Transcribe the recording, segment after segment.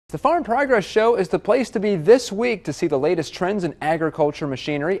The Farm Progress Show is the place to be this week to see the latest trends in agriculture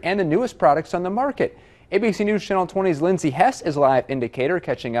machinery and the newest products on the market. ABC News Channel 20's Lindsey Hess is live indicator,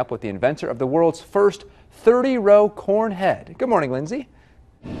 catching up with the inventor of the world's first 30-row corn head. Good morning, Lindsey.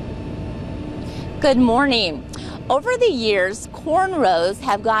 Good morning. Over the years, corn rows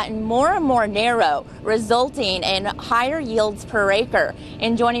have gotten more and more narrow, resulting in higher yields per acre.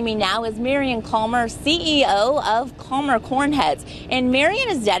 And joining me now is Marion Calmer, CEO of Calmer Corn Heads. And Marion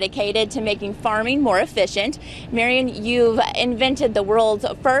is dedicated to making farming more efficient. Marion, you've invented the world's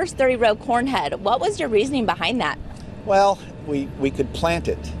first 30-row corn head. What was your reasoning behind that? Well, we could plant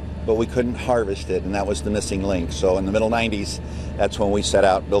it, but we couldn't harvest it, and that was the missing link. So in the middle 90s, that's when we set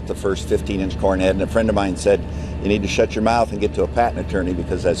out, built the first 15-inch corn head, and a friend of mine said, you need to shut your mouth and get to a patent attorney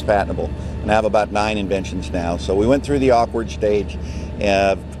because that's patentable. And I have about 9 inventions now. So we went through the awkward stage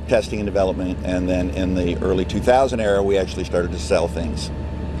of testing and development, and then in the early 2000 era, we actually started to sell things.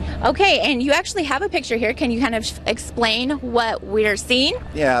 Okay, and you actually have a picture here. Can you kind of explain what we're seeing?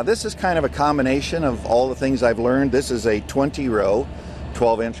 Yeah, this is kind of a combination of all the things I've learned. This is a 20-row,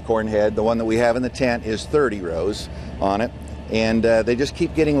 12-inch corn head. The one that we have in the tent is 30 rows on it. And they just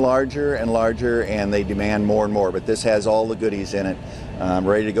keep getting larger and larger, and they demand more and more. But this has all the goodies in it,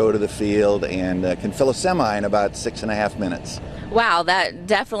 ready to go to the field, and can fill a semi in about 6.5 minutes. Wow, that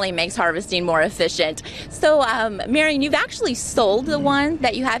definitely makes harvesting more efficient. So, Marion, you've actually sold the one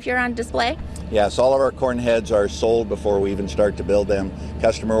that you have here on display? Yes, all of our corn heads are sold before we even start to build them.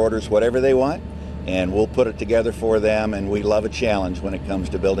 Customer orders whatever they want, and we'll put it together for them, and we love a challenge when it comes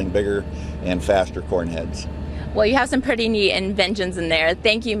to building bigger and faster corn heads. Well, you have some pretty neat inventions in there.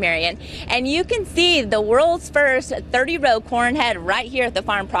 Thank you, Marion. And you can see the world's first 30-row corn head right here at the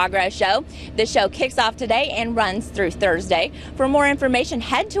Farm Progress Show. The show kicks off today and runs through Thursday. For more information,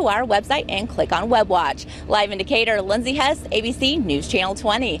 head to our website and click on Web Watch. Live indicator Lindsey Hess, ABC News Channel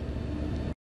 20.